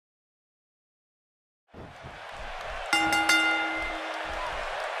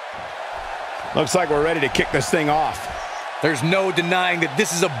Looks like we're ready to kick this thing off. There's no denying that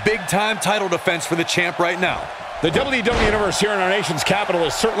this is a big-time title defense for the champ right now. The WWE Universe here in our nation's capital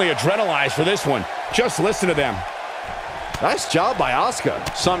is certainly adrenalized for this one. Just listen to them. Nice job by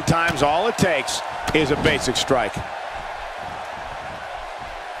Asuka. Sometimes all it takes is a basic strike.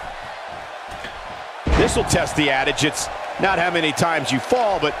 This will test the adage. It's not how many times you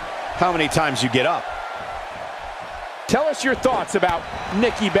fall, but how many times you get up. Tell us your thoughts about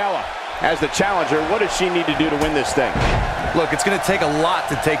Nikki Bella. As the challenger, what does she need to do to win this thing? Look, it's going to take a lot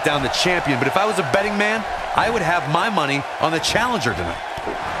to take down the champion, but if I was a betting man, I would have my money on the challenger tonight.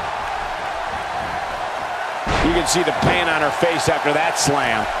 You can see the pain on her face after that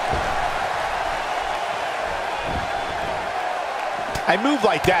slam. A move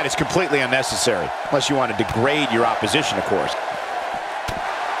like that is completely unnecessary, unless you want to degrade your opposition, of course.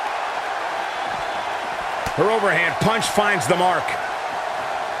 Her overhand punch finds the mark.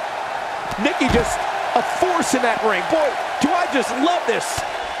 Nikki just a force in that ring. Boy, do I just love this.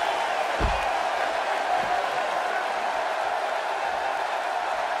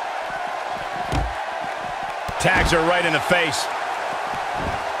 Tags her right in the face.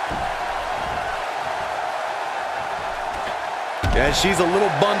 Yeah, she's a little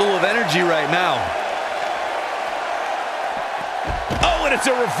bundle of energy right now. Oh, and it's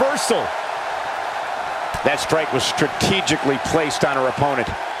a reversal. That strike was strategically placed on her opponent.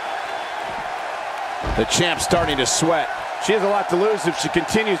 The champ's starting to sweat. She has a lot to lose if she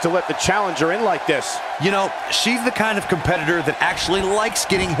continues to let the challenger in like this. You know, she's the kind of competitor that actually likes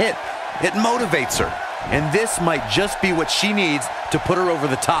getting hit. It motivates her. And this might just be what she needs to put her over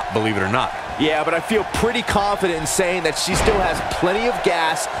the top, believe it or not. Yeah, but I feel pretty confident in saying that she still has plenty of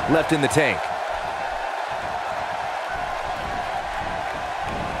gas left in the tank.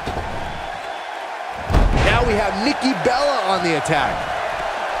 Now we have Nikki Bella on the attack.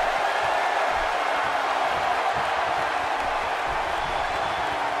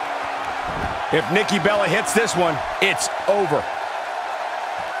 If Nikki Bella hits this one, it's over.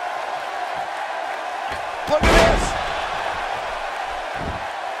 Look at this!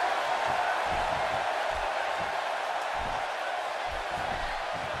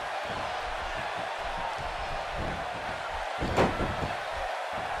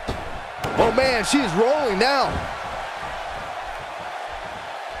 Oh man, she's rolling now.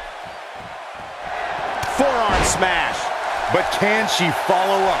 Forearm smash. But can she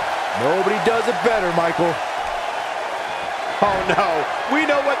follow up? Nobody does it better, Michael. Oh no, we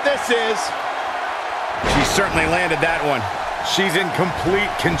know what this is. She certainly landed that one. She's in complete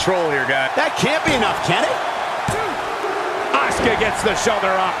control here, guys. That can't be enough, can it? Asuka gets the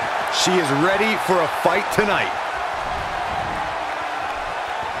shoulder up. She is ready for a fight tonight.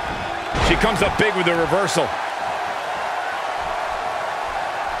 She comes up big with the reversal.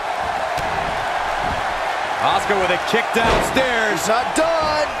 Asuka with a kick downstairs. It's not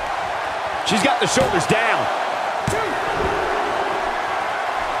done. She's got the shoulders down.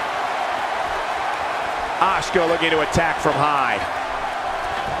 Asuka looking to attack from high.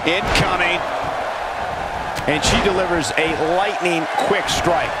 Incoming. And she delivers a lightning quick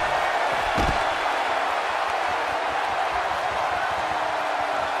strike.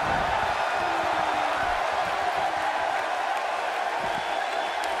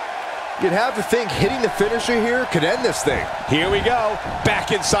 You'd have to think hitting the finisher here could end this thing. Here we go.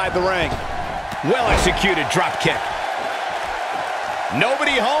 Back inside the ring. Well executed drop kick.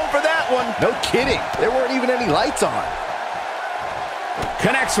 Nobody home for that one. No kidding. There weren't even any lights on.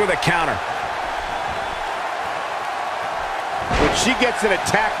 Connects with a counter. When she gets in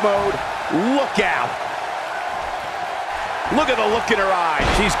attack mode, look out. Look at the look in her eye.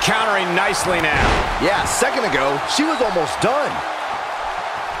 She's countering nicely now. Yeah, a second ago, she was almost done.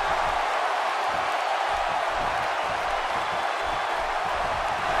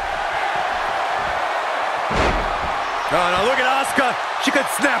 Oh, now look at Asuka. She could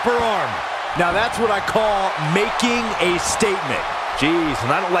snap her arm. Now that's what I call making a statement. Jeez,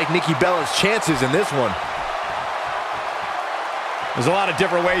 and I don't like Nikki Bella's chances in this one. There's a lot of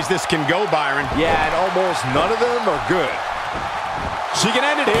different ways this can go, Byron. Yeah, and almost none of them are good. She can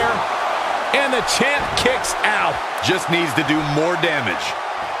end it here. And the champ kicks out. Just needs to do more damage.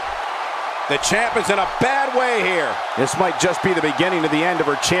 The champ is in a bad way here. This might just be the beginning of the end of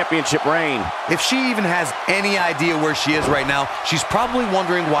her championship reign. If she even has any idea where she is right now, she's probably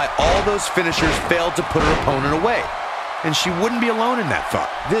wondering why all those finishers failed to put her opponent away. And she wouldn't be alone in that thought.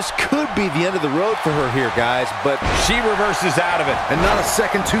 This could be the end of the road for her here, guys, but she reverses out of it. And not a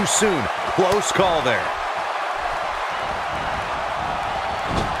second too soon. Close call there.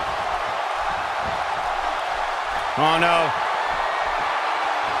 Oh, no.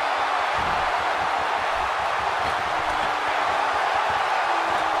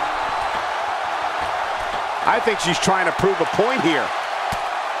 I think she's trying to prove a point here.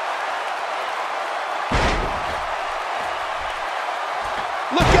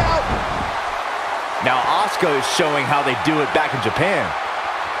 Look out! Now Asuka is showing how they do it back in Japan.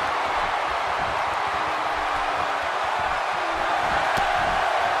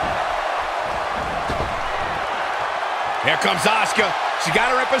 Here comes Asuka. She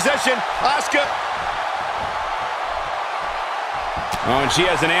got her in position. Asuka. Oh, and she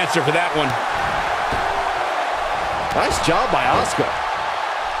has an answer for that one. Nice job by Asuka.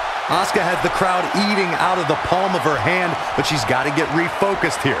 Asuka has the crowd eating out of the palm of her hand, but she's got to get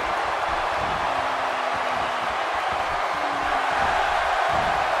refocused here.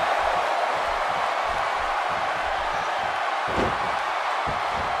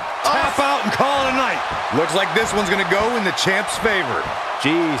 Tap out and call it a night. Looks like this one's going to go in the champ's favor.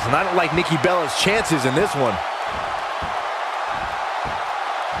 Jeez, and I don't like Nikki Bella's chances in this one.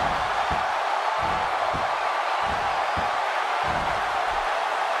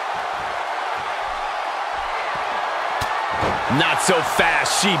 Not so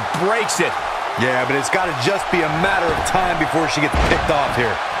fast. She breaks it. Yeah, but it's got to just be a matter of time before she gets picked off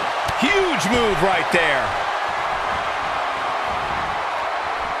here. Huge move right there.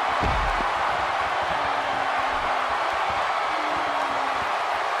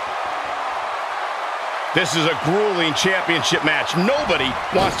 This is a grueling championship match. Nobody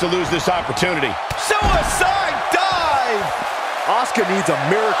wants to lose this opportunity. Suicide dive! Asuka needs a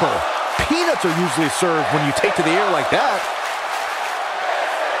miracle. Peanuts are usually served when you take to the air like that.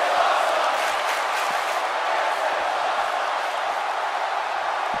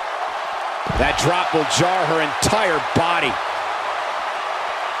 That drop will jar her entire body.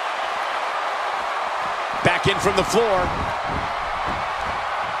 Back in from the floor.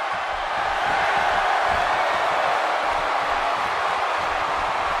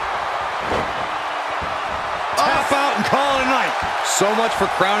 Tap out and call it a night. So much for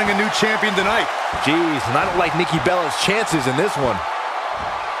crowning a new champion tonight. Jeez, and I don't like Nikki Bella's chances in this one.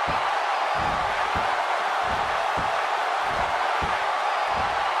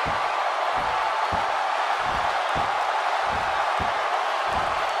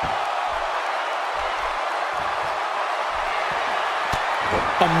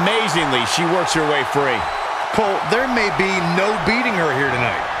 Amazingly, she works her way free. Cole, there may be no beating her here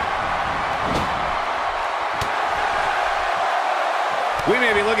tonight. We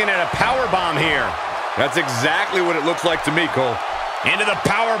may be looking at a powerbomb here. That's exactly what it looks like to me, Cole. Into the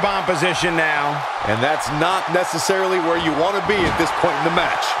powerbomb position now. And that's not necessarily where you want to be at this point in the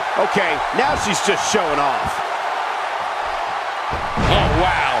match. Okay, now she's just showing off. Oh,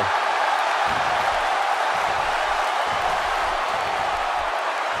 wow.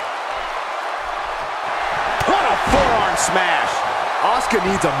 What a forearm smash. Asuka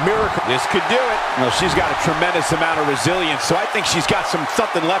needs a miracle. This could do it. Well, she's got a tremendous amount of resilience, so I think she's got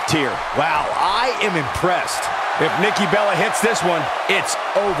something left here. Wow, I am impressed. If Nikki Bella hits this one, it's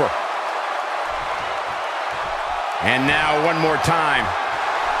over. And now one more time.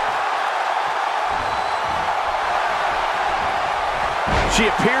 She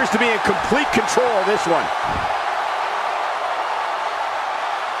appears to be in complete control of this one.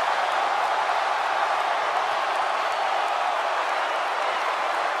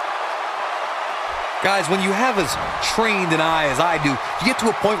 Guys, when you have as trained an eye as I do, you get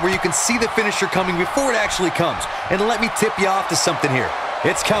to a point where you can see the finisher coming before it actually comes. And let me tip you off to something here.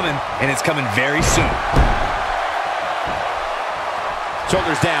 It's coming, and it's coming very soon.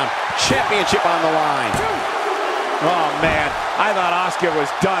 Shoulders down, championship on the line. Oh, man, I thought Asuka was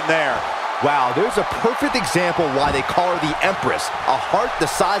done there. Wow, there's a perfect example why they call her the Empress, a heart the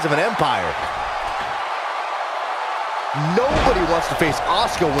size of an empire. Nobody wants to face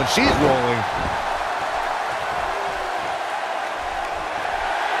Asuka when she's rolling.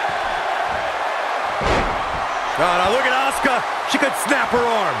 Oh, now look at Asuka. She could snap her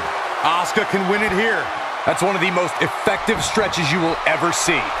arm. Asuka can win it here. That's one of the most effective stretches you will ever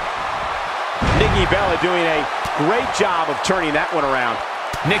see. Nikki Bella doing a great job of turning that one around.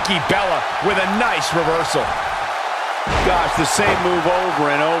 Nikki Bella with a nice reversal. Gosh, the same move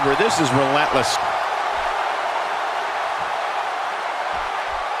over and over. This is relentless.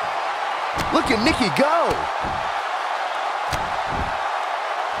 Look at Nikki go.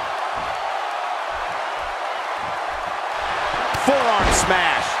 Forearm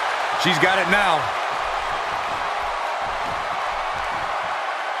smash. She's got it now.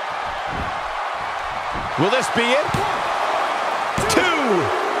 Will this be it? 2.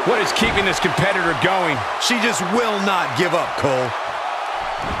 What is keeping this competitor going? She just will not give up, Cole.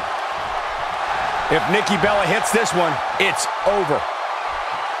 If Nikki Bella hits this one, it's over.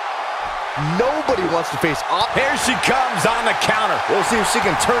 Nobody wants to face off. Here she comes on the counter. We'll see if she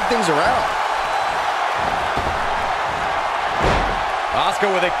can turn things around. Asuka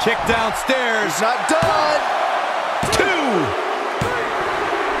with a kick downstairs. It's not done. 2.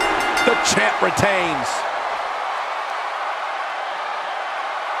 The champ retains.